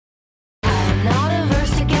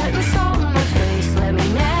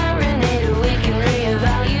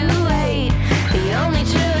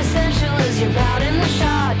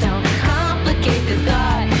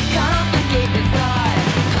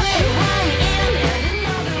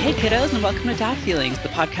kiddos, and welcome to Dad Feelings, the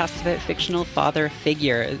podcast about fictional father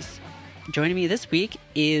figures. Joining me this week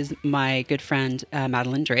is my good friend,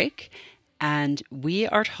 Madeleine Drake, and we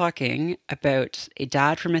are talking about a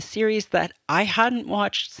dad from a series that I hadn't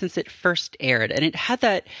watched since it first aired. And it had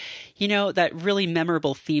that, that really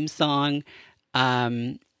memorable theme song.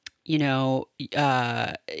 You're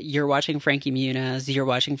watching Frankie Muniz, you're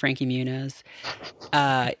watching Frankie Muniz,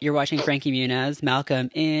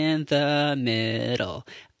 Malcolm in the Middle,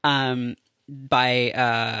 by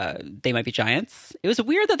They Might Be Giants. It was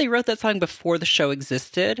weird that they wrote that song before the show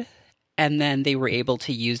existed, and then they were able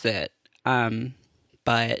to use it.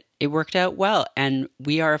 But it worked out well. And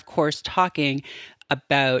we are, of course, talking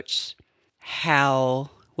about Hal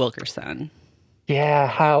Wilkerson. Yeah,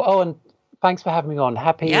 Hal. Oh, and thanks for having me on.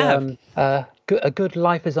 Happy. Yeah. A good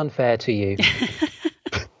life is unfair to you.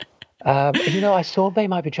 I saw They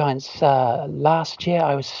Might Be Giants last year.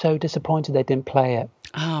 I was so disappointed they didn't play it.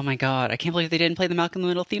 Oh my God. I can't believe they didn't play the Malcolm in the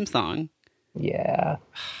Middle theme song. Yeah.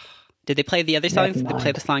 Did they play the other songs? Did they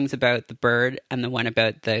play the songs about the bird and the one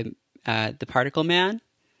about the Particle Man?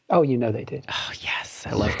 Oh, they did. Oh, yes.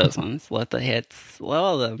 I love those ones. Love the hits.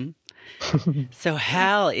 Love them. So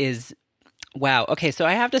Hal is... Wow. Okay, so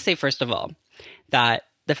I have to say, first of all, that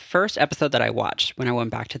the first episode that I watched when I went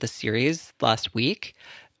back to the series last week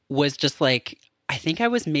was just like, I think I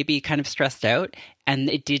was maybe kind of stressed out, and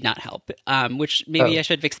it did not help, which maybe I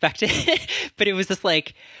should have expected. But it was just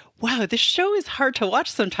like, wow, this show is hard to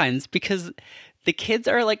watch sometimes because the kids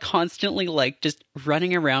are like constantly like just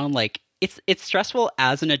running around. Like it's stressful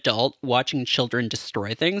as an adult watching children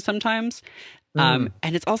destroy things sometimes. And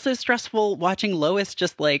it's also stressful watching Lois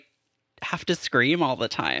just like have to scream all the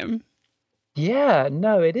time. Yeah,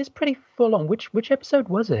 no, it is pretty full on. Which episode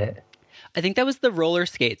was it? I think that was the roller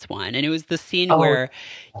skates one, and it was the scene where,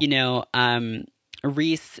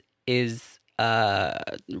 Reese is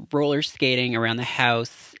roller skating around the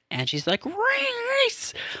house, and she's like,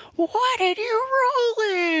 "Reese, what did you roll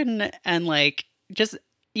in?" And like, just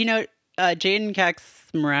Jane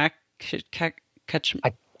Kaczmarek.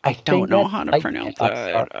 I don't know how to pronounce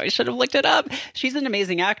it. I should have looked it up. She's an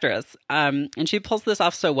amazing actress, and she pulls this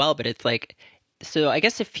off so well. But it's like, so I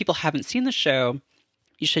guess if people haven't seen the show,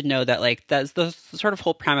 you should know that like that's the sort of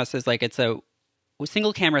whole premise is like it's a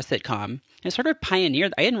single camera sitcom. It sort of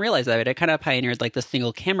pioneered. I didn't realize that, but it kind of pioneered like the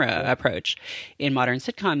single camera approach in modern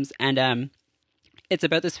sitcoms. And it's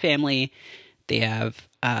about this family. They have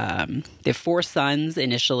 4 sons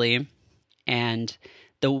initially, and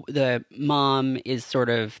the mom is sort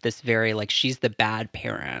of this very like she's the bad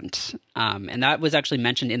parent, and that was actually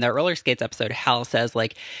mentioned in the roller skates episode. Hal says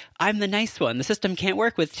like, "I'm the nice one. The system can't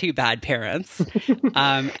work with 2 bad parents."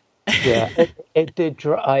 Yeah, it did.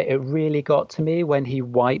 It really got to me when he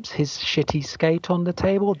wipes his shitty skate on the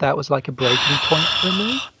table. That was like a breaking point for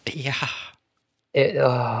me. Yeah.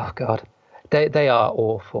 Oh God, they are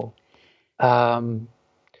awful.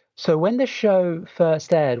 So when the show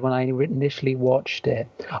first aired, when I initially watched it,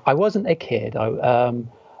 I wasn't a kid,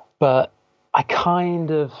 but I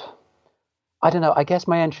kind of, I don't know, I guess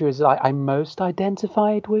my entry was I most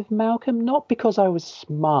identified with Malcolm, not because I was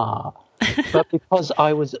smart, but because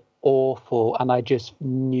I was awful and I just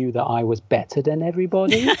knew that I was better than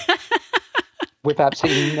everybody with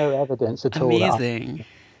absolutely no evidence at all. Amazing.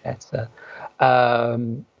 Better.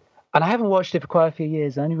 And I haven't watched it for quite a few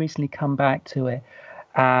years. I only recently come back to it.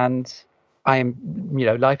 And I'm,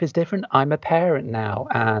 life is different. I'm a parent now,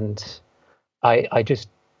 and I just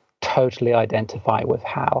totally identify with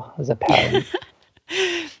Hal as a parent.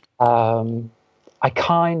 I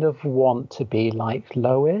kind of want to be like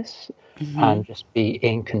Lois and just be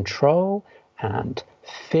in control and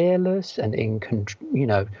fearless and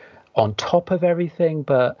on top of everything,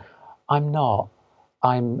 but I'm not.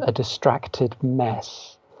 I'm a distracted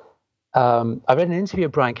mess. I read an interview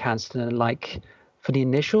of Bryan Cranston, and for the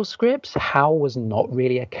initial scripts, Hal was not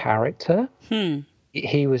really a character.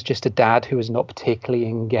 He was just a dad who was not particularly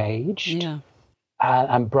engaged. Yeah.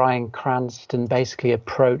 And Bryan Cranston basically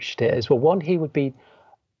approached it as, well, one, he would be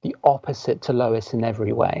the opposite to Lois in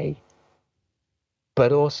every way.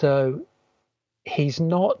 But also, he's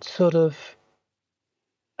not sort of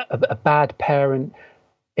a bad parent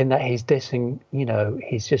in that he's dissing,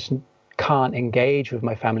 he's just can't engage with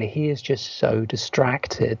my family. He is just so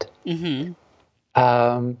distracted. Mm-hmm.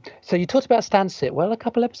 So you talked about Stan Sitwell a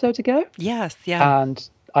couple episodes ago. Yes, yeah. And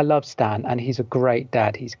I love Stan, and he's a great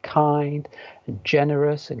dad. He's kind and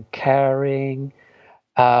generous and caring.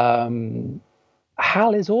 Hal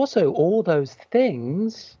is also all those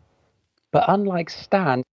things, but unlike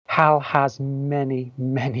Stan, Hal has many,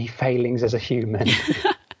 many failings as a human.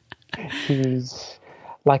 He's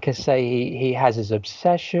like I say, he has his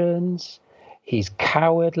obsessions. He's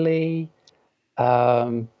cowardly,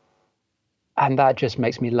 um, and that just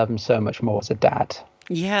makes me love him so much more as a dad.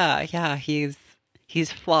 Yeah,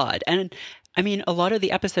 he's flawed. And I mean, a lot of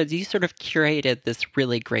the episodes, you sort of curated this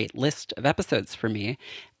really great list of episodes for me.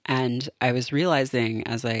 And I was realizing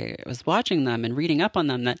as I was watching them and reading up on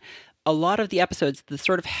them that a lot of the episodes, the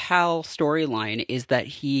sort of Hal storyline is that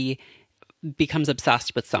he becomes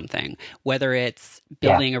obsessed with something, whether it's Yeah.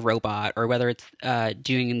 building a robot or whether it's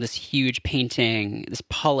doing this huge painting, this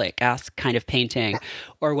Pollock-esque kind of painting,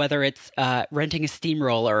 or whether it's renting a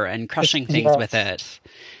steamroller and crushing things with Yes. it.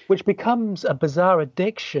 Which becomes a bizarre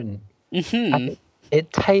addiction. And Hmm.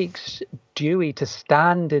 it takes Dewey to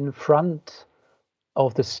stand in front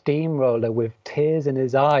of the steamroller with tears in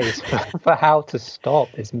his eyes for how to stop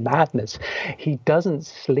this madness. He doesn't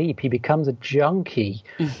sleep. He becomes a junkie,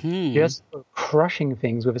 Hmm. just crushing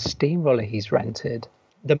things with a steamroller he's rented.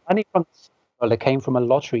 The money from the steamroller came from a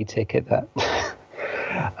lottery ticket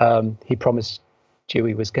that he promised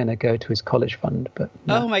Dewey was going to go to his college fund, but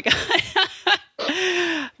no. Oh my God.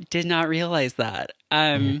 Did not realize that.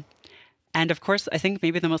 Yeah. And of course, I think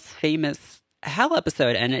maybe the most famous Hal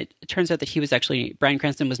episode, and it turns out that Bryan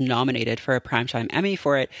Cranston was nominated for a Primetime Emmy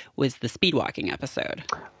for it, was the speedwalking episode.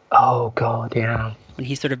 Oh God, yeah. When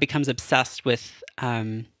he sort of becomes obsessed with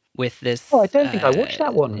this. Oh, I don't think I watched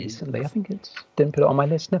that one recently. I think it's didn't put it on my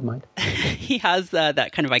list. Never mind. He has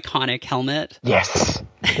that kind of iconic helmet. Yes,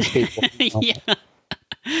 the speedball. Yeah.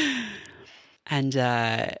 And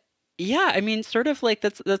yeah, I mean, sort of like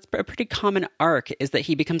that's a pretty common arc is that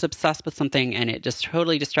he becomes obsessed with something and it just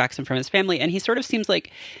totally distracts him from his family. And he sort of seems like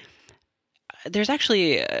there's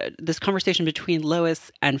actually this conversation between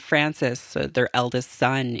Lois and Francis, their eldest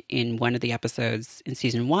son, in one of the episodes in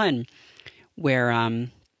season 1, where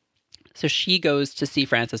so she goes to see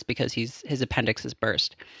Francis because his appendix is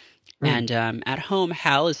burst. And at home,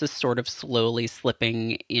 Hal is just sort of slowly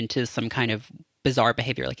slipping into some kind of bizarre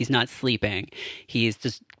behavior. Like he's not sleeping. He's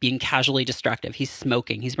just being casually destructive. He's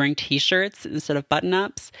smoking. He's wearing T-shirts instead of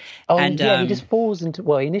button-ups. Oh, And yeah, he just falls into,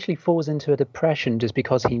 well, he initially falls into a depression just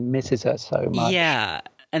because he misses her so much. yeah.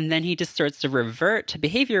 And then he just starts to revert to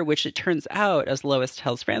behavior, which it turns out, as Lois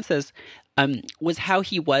tells Francis, was how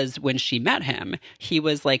he was when she met him. He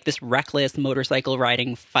was like this reckless motorcycle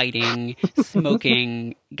riding, fighting,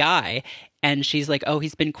 smoking guy. And she's like, oh,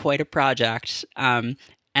 he's been quite a project. And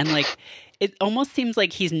like, it almost seems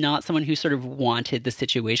like he's not someone who sort of wanted the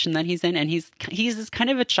situation that he's in. And he's kind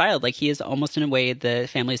of a child. Like he is almost in a way the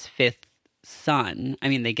family's fifth son. I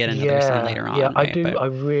mean, they get another son later on. Yeah, I right? do. But I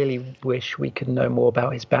really wish we could know more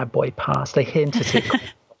about his bad boy past. They hint at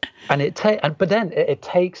it, but then it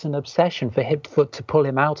takes an obsession for him to pull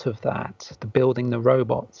him out of that. The building the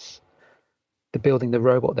robot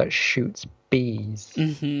that shoots bees,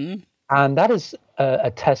 Mhm. and that is a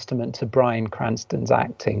testament to Bryan Cranston's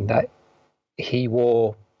acting. That he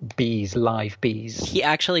wore live bees. He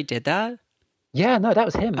actually did that? Yeah, no, that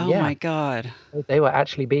was him. Oh Yeah. my God. They were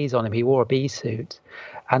actually bees on him. He wore a bee suit.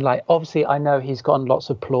 And like obviously I know he's gotten lots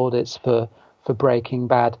of plaudits for Breaking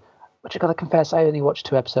Bad, which I gotta confess, I only watched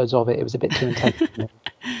 2 episodes of it. It was a bit too intense for me.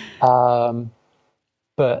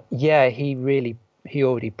 But yeah, he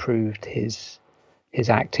already proved his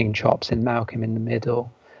acting chops in Malcolm in the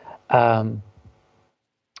Middle. One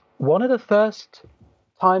of the first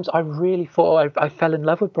times I really thought I fell in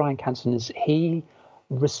love with Bryan Cranston is he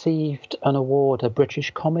received an award, a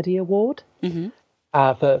British Comedy Award,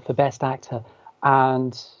 for Best Actor.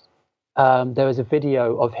 And there was a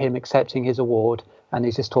video of him accepting his award, and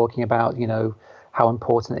he's just talking about, how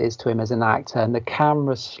important it is to him as an actor. And the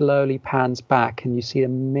camera slowly pans back, and you see a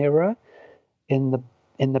mirror in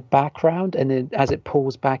the background. And then as it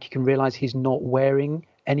pulls back, you can realize he's not wearing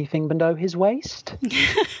anything below his waist.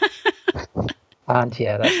 And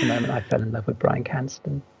yeah, that's the moment I fell in love with Bryan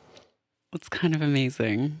Cranston. It's kind of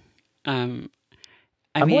amazing. I I'm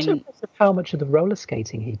also mean, impressed with how much of the roller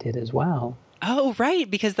skating he did as well. oh right,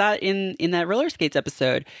 because that in that roller skates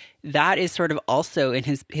episode, that is sort of also in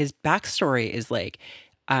his backstory is like,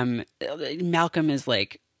 Malcolm is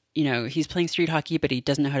like, he's playing street hockey, but he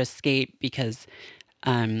doesn't know how to skate because,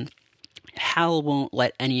 Hal won't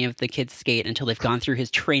let any of the kids skate until they've gone through his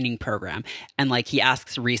training program. And like he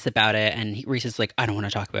asks Reese about it, and Reese is like, I don't want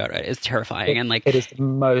to talk about it. It's terrifying. And like it is the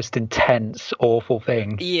most intense, awful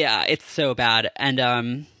thing. yeah, it's so bad.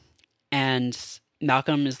 And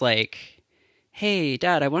Malcolm is like, hey,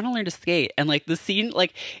 Dad, I want to learn to skate. And like the scene,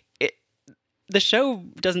 like the show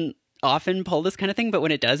doesn't often pull this kind of thing, but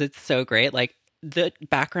when it does, it's so great. Like the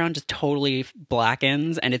background just totally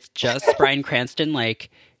blackens, and it's just Bryan Cranston like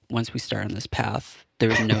once we start on this path,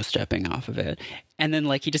 there's no stepping off of it. And then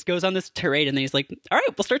like he just goes on this tirade, and then he's like, all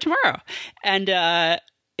right, we'll start tomorrow. And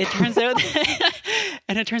it turns out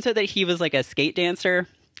that he was like a skate dancer.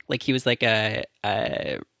 Like he was like a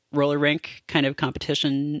roller rink kind of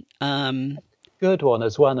competition. Good one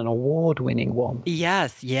as well, an award-winning one.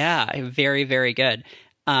 Yes, yeah, very, very good.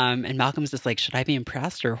 And Malcolm's just like, should I be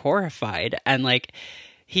impressed or horrified? And like,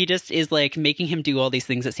 he just is like making him do all these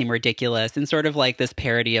things that seem ridiculous, and sort of like this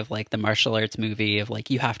parody of like the martial arts movie of like,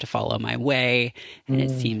 you have to follow my way, and it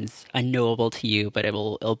seems unknowable to you, but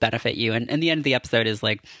it'll benefit you. And the end of the episode is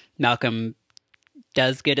like Malcolm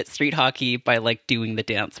does good at street hockey by like doing the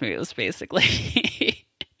dance moves, basically.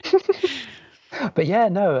 But yeah,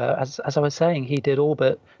 no, as I was saying, he did all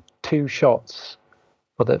but 2 shots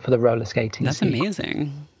for the roller skating. That's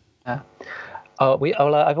amazing. Yeah. I've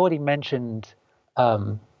already mentioned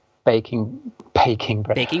baking bread. Baking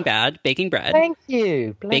bread. Thank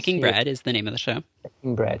you. Bless Baking you. Bread is the name of the show.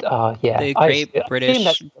 Baking bread. Oh, yeah. The Great British. I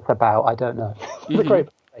that's about. I don't know. The Great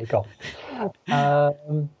Bake Off.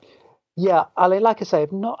 Yeah, Ali. Like I say,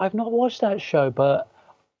 I've not watched that show, but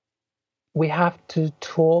we have to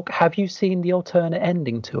talk. Have you seen the alternate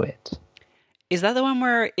ending to it? Is that the one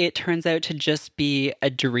where it turns out to just be a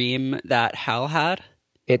dream that Hal had?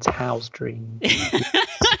 It's Hal's dream.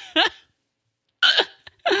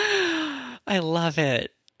 I love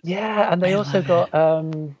it. Yeah, and they also got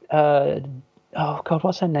oh God,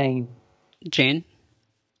 what's her name? Jane.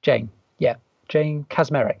 Yeah, Jane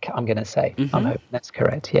Kasmerick. I'm gonna say. I'm hoping that's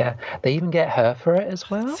correct. Yeah, they even get her for it as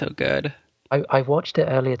well. So good. I watched it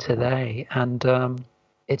earlier today, and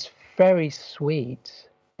it's very sweet,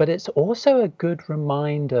 but it's also a good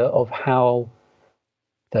reminder of how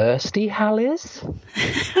thirsty Hal is.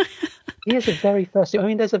 He is a very thirsty. I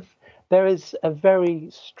mean, there is a very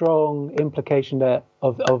strong implication there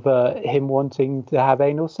of him wanting to have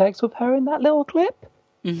anal sex with her in that little clip.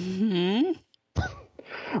 Mm-hmm.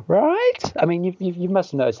 Right? I mean, you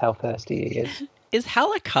must notice how thirsty he is. Is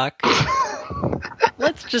Hal a cuck?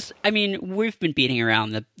 We've been beating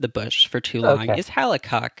around the bush for too long. Okay. Is Hal a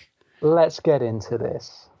cuck? Let's get into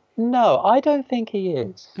this. No, I don't think he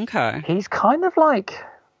is. Okay. He's kind of like,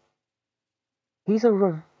 he's a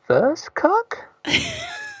reverse cuck?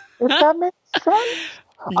 If that makes sense?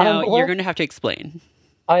 No, you're going to have to explain.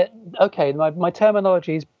 Okay, my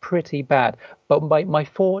terminology is pretty bad, but my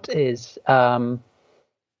thought is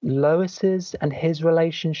Lois's and his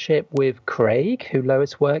relationship with Craig, who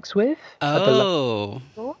Lois works with. Oh.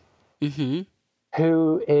 Mm-hmm.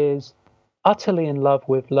 Who is utterly in love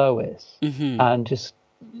with Lois and just,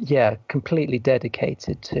 completely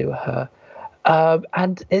dedicated to her.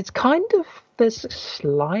 And it's kind of this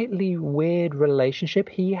slightly weird relationship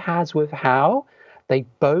he has with Hal. They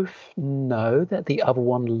both know that the other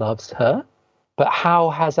one loves her, but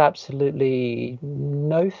Hal has absolutely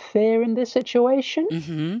no fear in this situation.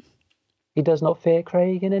 Mm-hmm. He does not fear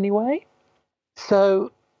Craig in any way.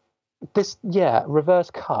 So this,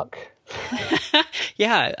 reverse cuck.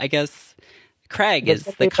 Yeah, I guess Craig is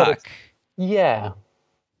the cuck. Yeah,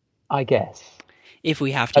 I guess. If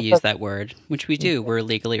we have to use that word, which we do, we're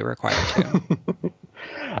legally required to.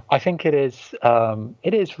 I think it is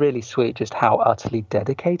really sweet just how utterly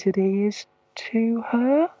dedicated he is to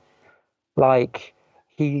her. Like,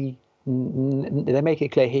 they make it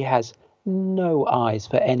clear he has no eyes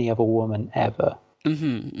for any other woman ever.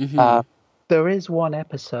 Mm-hmm, mm-hmm. There is one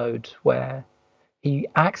episode where he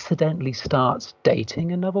accidentally starts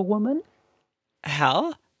dating another woman.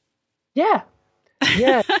 Hal? Yeah.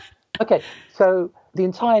 Okay, so the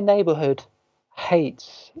entire neighborhood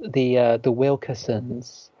hates the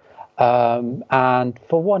Wilkersons, and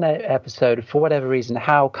for one episode, for whatever reason,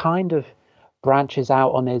 Hal kind of branches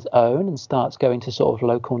out on his own and starts going to sort of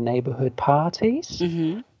local neighborhood parties,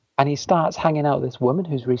 and he starts hanging out with this woman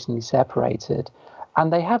who's recently separated,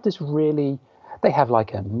 and they have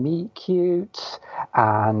like a meet cute,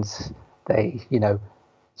 and they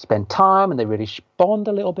spend time and they really bond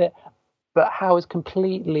a little bit, but Hal is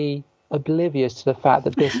completely oblivious to the fact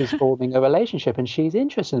that this is forming a relationship and she's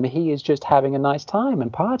interested in him. He is just having a nice time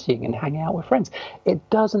and partying and hanging out with friends. It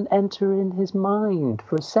doesn't enter in his mind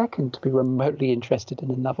for a second to be remotely interested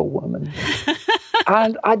in another woman.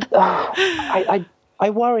 And I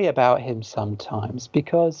worry about him sometimes,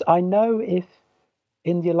 because I know if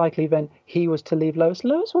in the likely event he was to leave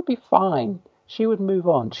Lois would be fine. She would move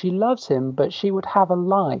on. She loves him, but she would have a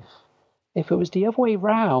life. If it was the other way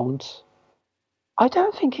round, I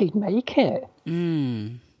don't think he'd make it.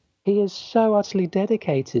 He is so utterly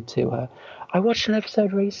dedicated to her. I watched an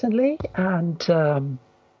episode recently, and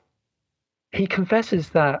he confesses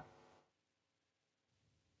that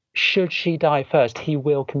should she die first, he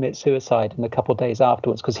will commit suicide in a couple of days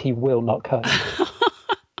afterwards because he will not cope. I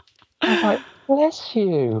was like, bless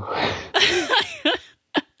you.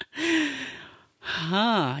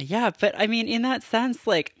 Huh. Yeah. But I mean, in that sense,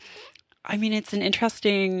 like, I mean, it's an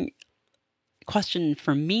interesting question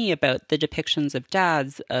for me about the depictions of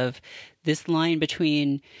dads, of this line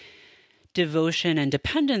between devotion and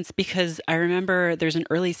dependence, because I remember there's an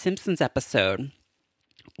early Simpsons episode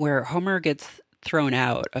where Homer gets thrown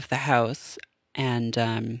out of the house,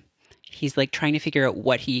 and he's like trying to figure out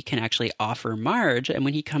what he can actually offer Marge. And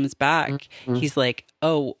when he comes back, Mm-hmm. he's like,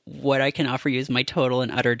 oh, what I can offer you is my total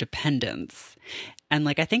and utter dependence. And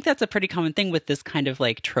like, I think that's a pretty common thing with this kind of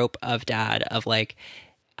like trope of dad, of like,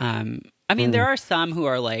 I mean, there are some who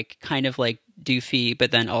are like kind of like doofy,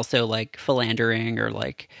 but then also like philandering or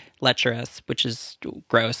like lecherous, which is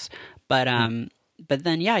gross. But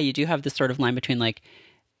then yeah, you do have this sort of line between like,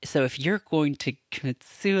 so if you're going to commit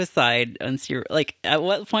suicide, like, at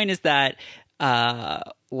what point is that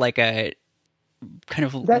like a kind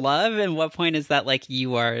of That love, and what point is that like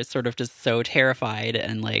you are sort of just so terrified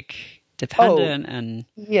and like oh dependent and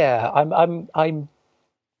yeah,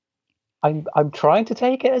 I'm trying to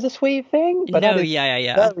take it as a sweet thing, but no, that is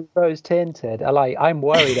yeah. very rose tinted. Like I'm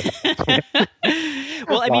worried about it.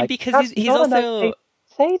 Well, I mean, Like because that's he's not a nice thing also to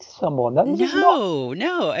say to someone. That is not.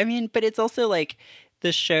 no. I mean, but it's also like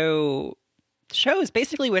the show is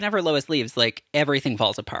basically whenever Lois leaves, like everything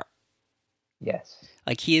falls apart. Yes.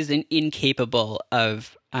 Like he is incapable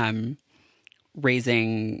of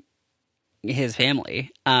raising his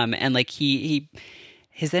family, and like he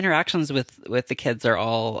his interactions with the kids are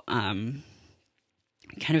all kind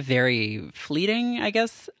of very fleeting, I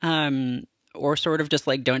guess, or sort of just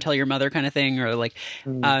like don't tell your mother kind of thing, or like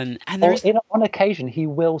and Or there's on occasion, he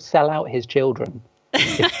will sell out his children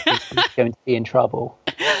if he's going to be in trouble.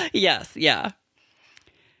 yes, yeah.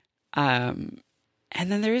 And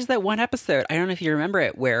then there is that one episode, I don't know if you remember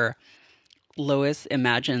it, where Lois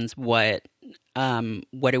imagines what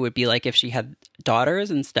it would be like if she had daughters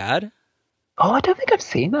instead. Oh, I don't think I've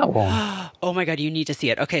seen that one. Oh my God, you need to see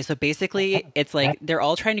it. Okay, so basically it's like they're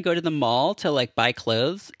all trying to go to the mall to like buy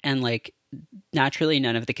clothes, and like naturally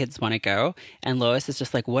none of the kids want to go. And Lois is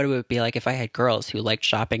just like, what would it be like if I had girls who liked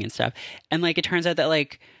shopping and stuff? And like it turns out that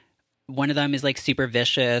like one of them is like super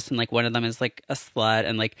vicious, and like one of them is like a slut,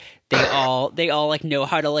 and like they all like know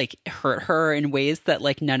how to like hurt her in ways that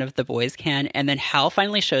like none of the boys can. And then Hal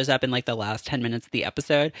finally shows up in like the last 10 minutes of the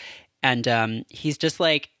episode, and he's just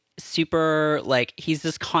like super, like he's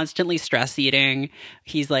just constantly stress eating.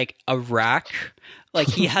 He's like a wreck. Like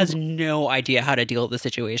he has no idea how to deal with the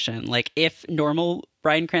situation. Like if normal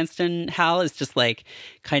Bryan Cranston Hal is just like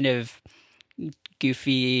kind of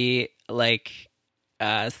goofy, like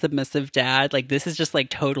submissive dad, like this is just like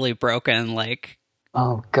totally broken. Like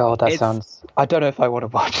Oh God, that it's sounds. I don't know if I want to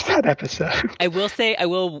watch that episode. I will say I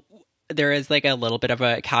will there is like a little bit of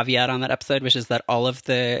a caveat on that episode, which is that all of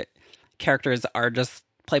the characters are just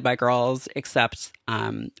played by girls, except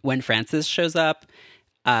when Francis shows up.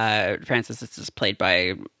 Francis is just played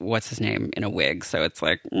by what's his name in a wig, so it's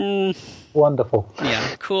like Wonderful.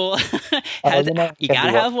 yeah, cool. You know, You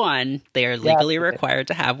gotta have one. They are legally required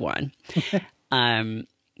to have one.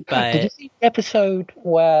 But did you see the episode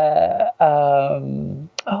where?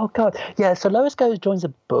 Oh God, yeah. So Lois joins a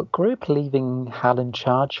book group, leaving Hal in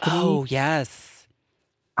charge for the oh yes,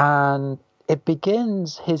 and it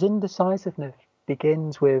begins. His indecisiveness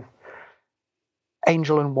begins with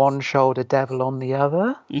angel on one shoulder, devil on the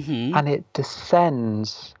other, and it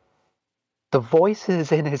descends. The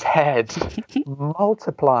voices in his head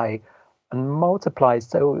multiply and multiply.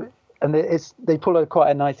 So, and they pull quite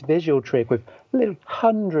a nice visual trick with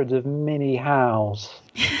hundreds of mini Hals,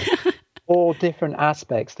 all different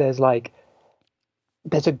aspects. There's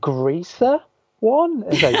a greaser one,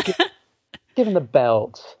 and so give him the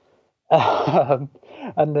belt.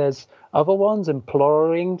 And there's other ones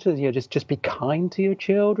imploring to just be kind to your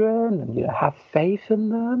children and have faith in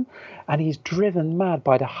them. And he's driven mad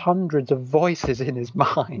by the hundreds of voices in his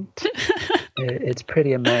mind. It's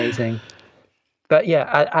pretty amazing. But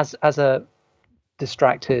yeah, as a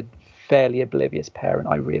distracted, fairly oblivious parent,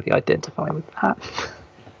 I really identify with that.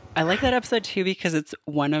 I like that episode too because it's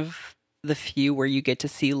one of the few where you get to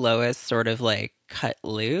see Lois sort of like cut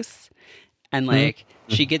loose, and like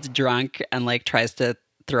she gets drunk and like tries to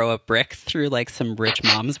throw a brick through like some rich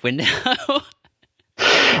mom's window.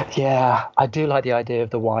 Yeah, I do like the idea of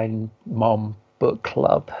the wine mom book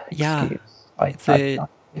club. Yeah, it's a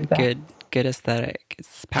good aesthetic.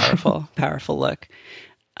 It's powerful, powerful look.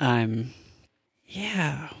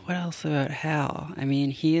 Yeah, what else about Hal? I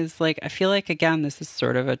mean, he is like, I feel like again this is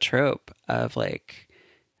sort of a trope of like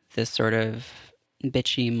the sort of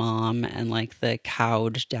bitchy mom and like the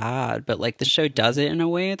cowed dad, but like the show does it in a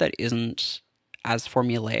way that isn't as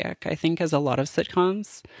formulaic, I think, as a lot of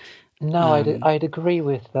sitcoms. No, Um, I'd agree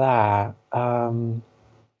with that.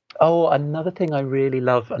 Oh, another thing I really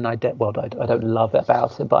love, and I don't love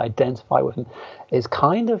about it, but I identify with him, is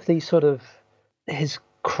kind of the sort of his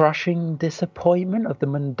crushing disappointment of the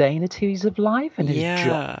mundanities of life and his job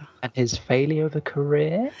yeah. and his failure of a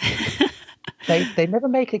career. They never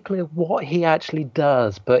make it clear what he actually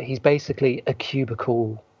does, but he's basically a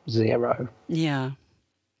cubicle zero. Yeah.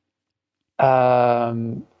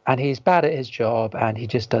 And he's bad at his job, and he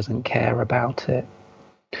just doesn't care about it.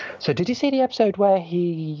 So, did you see the episode where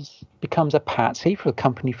he becomes a patsy for a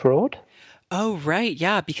company fraud? Oh, right.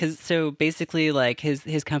 Yeah, because so basically like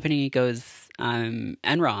his company goes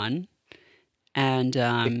Enron, and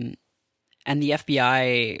the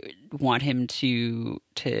FBI want him to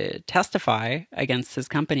testify against his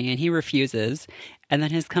company, and he refuses, and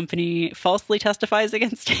then his company falsely testifies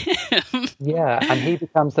against him. Yeah, and he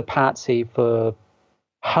becomes the patsy for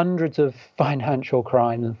hundreds of financial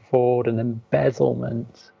crime and fraud and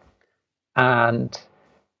embezzlement, and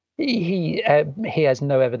he has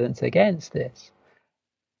no evidence against this.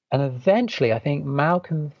 And eventually, I think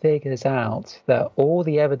Malcolm figures out that all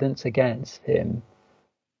the evidence against him,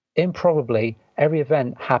 improbably, every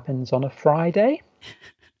event happens on a Friday,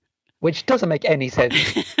 which doesn't make any sense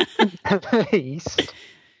in the least.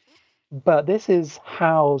 But this is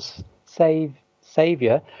Hal's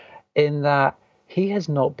savior in that he has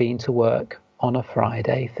not been to work on a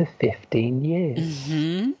Friday for 15 years.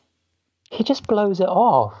 Hmm. He just blows it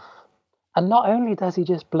off. And not only does he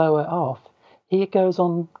just blow it off, he goes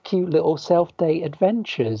on cute little self-date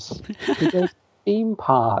adventures. He goes to theme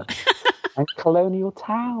parks and colonial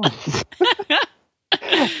towns.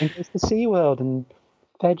 And goes to SeaWorld and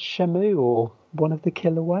fed Shamu or one of the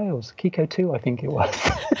killer whales. Kiko 2, I think it was.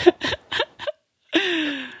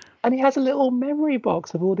 And he has a little memory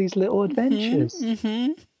box of all these little adventures. Hmm.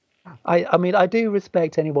 I mean, I do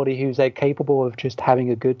respect anybody who's capable of just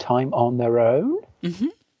having a good time on their own. Hmm.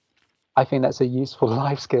 I think that's a useful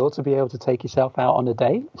life skill to be able to take yourself out on a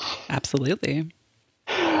date. Absolutely.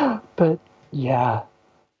 But yeah,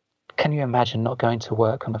 can you imagine not going to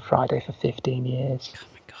work on a Friday for 15 years? Oh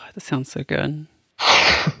my God, that sounds so good.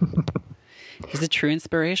 He's a true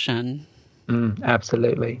inspiration.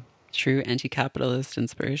 Absolutely. True anti-capitalist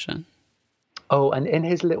inspiration. Oh, and in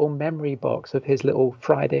his little memory box of his little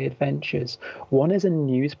Friday adventures, one is a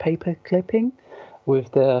newspaper clipping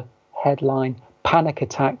with the headline, "Panic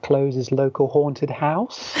Attack Closes Local Haunted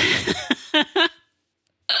House."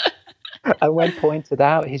 And when pointed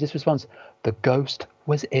out, he just responds, "The ghost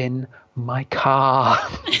was in my car."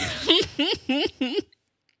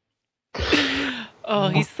 Oh,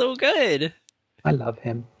 he's so good. I love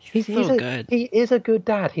him. He's so good. He is a good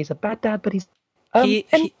dad. He's a bad dad, but he's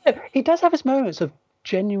he does have his moments of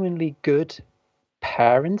genuinely good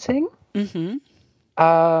parenting. Mm-hmm.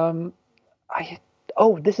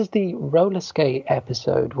 This is the roller skate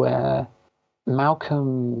episode where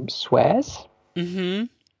Malcolm swears. Mm-hmm.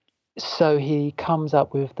 So he comes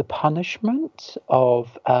up with the punishment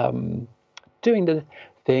of doing the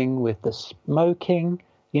thing with the smoking.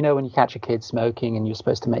 You know, when you catch a kid smoking and you're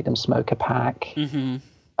supposed to make them smoke a pack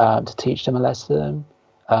to teach them a lesson.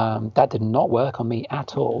 That did not work on me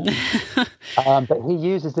at all. But he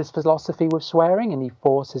uses this philosophy with swearing, and he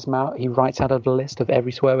writes out a list of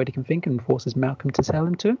every swear word he can think and forces Malcolm to tell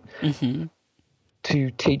him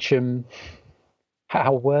to teach him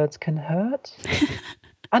how words can hurt.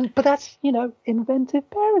 But that's, inventive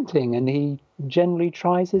parenting, and he generally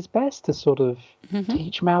tries his best to sort of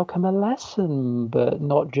teach Malcolm a lesson, but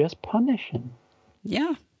not just punish him.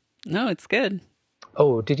 Yeah. No, it's good.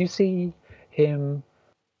 Oh, did you see him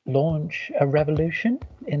launch a revolution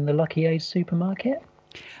in the Lucky A's supermarket?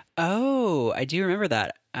 Oh, I do remember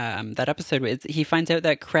that. That episode. He finds out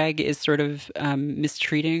that Craig is sort of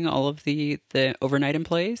mistreating all of the overnight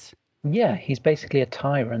employees. Yeah, he's basically a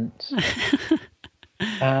tyrant.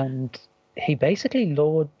 And he basically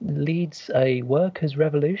leads a workers'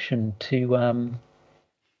 revolution to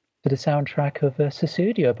the soundtrack of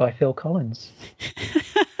Susudio by Phil Collins.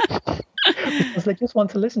 Because they just want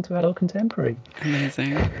to listen to adult contemporary.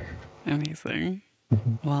 Amazing.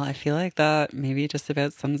 Well, I feel like that maybe just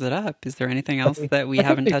about sums it up. Is there anything else that we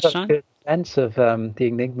haven't touched on? Good sense of the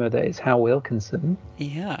enigma that is Hal Wilkerson.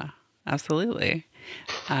 Yeah, absolutely.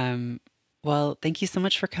 Well, thank you so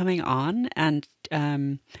much for coming on. And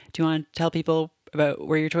do you want to tell people about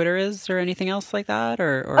where your Twitter is or anything else like that?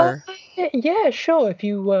 Or yeah, sure. If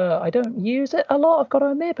you, I don't use it a lot, I've got to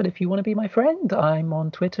admit, but if you want to be my friend, I'm on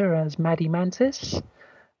Twitter as Maddie Mantis.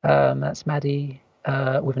 That's Maddie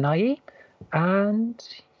with an IE. And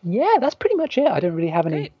yeah, that's pretty much it. I don't really have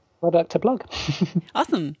any Great. product to plug.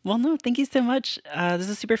 Awesome. Well, no, thank you so much. This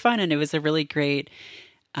is super fun, and it was a really great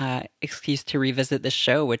excuse to revisit this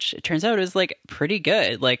show, which it turns out is like pretty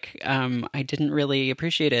good. Like, I didn't really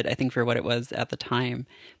appreciate it, I think, for what it was at the time.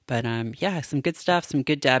 But yeah, some good stuff, some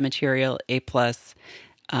good dad material, A+.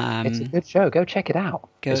 It's a good show. Go check it out.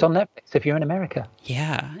 It's on Netflix if you're in America.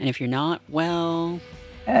 Yeah, and if you're not, well,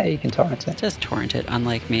 yeah, you can torrent it. Just torrent it,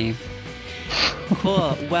 unlike me.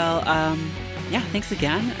 Cool. Well, yeah, thanks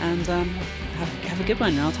again, and have a good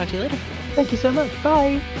one, and I'll talk to you later. Thank you so much.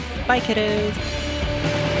 Bye. Bye, kiddos.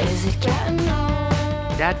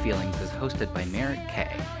 Dad Feelings is hosted by Merritt K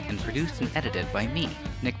and produced and edited by me,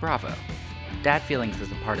 Nick Bravo. Dad Feelings is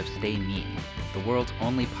a part of Stay Mean, the world's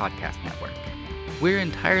only podcast network. We're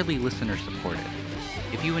entirely listener-supported.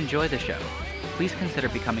 If you enjoy the show, please consider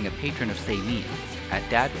becoming a patron of Stay Mean at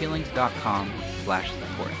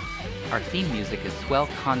dadfeelings.com/support. Our theme music is Swell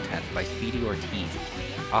Content by Speedy Ortiz,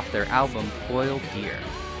 off their album Foiled Deer.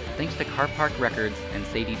 Thanks to Car Park Records and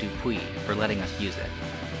Sadie Dupuis for letting us use it.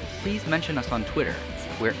 Please mention us on Twitter.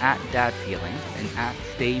 We're at DadFeelings and at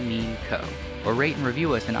StayMeanCo. Or rate and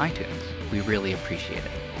review us in iTunes. We really appreciate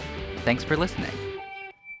it. Thanks for listening.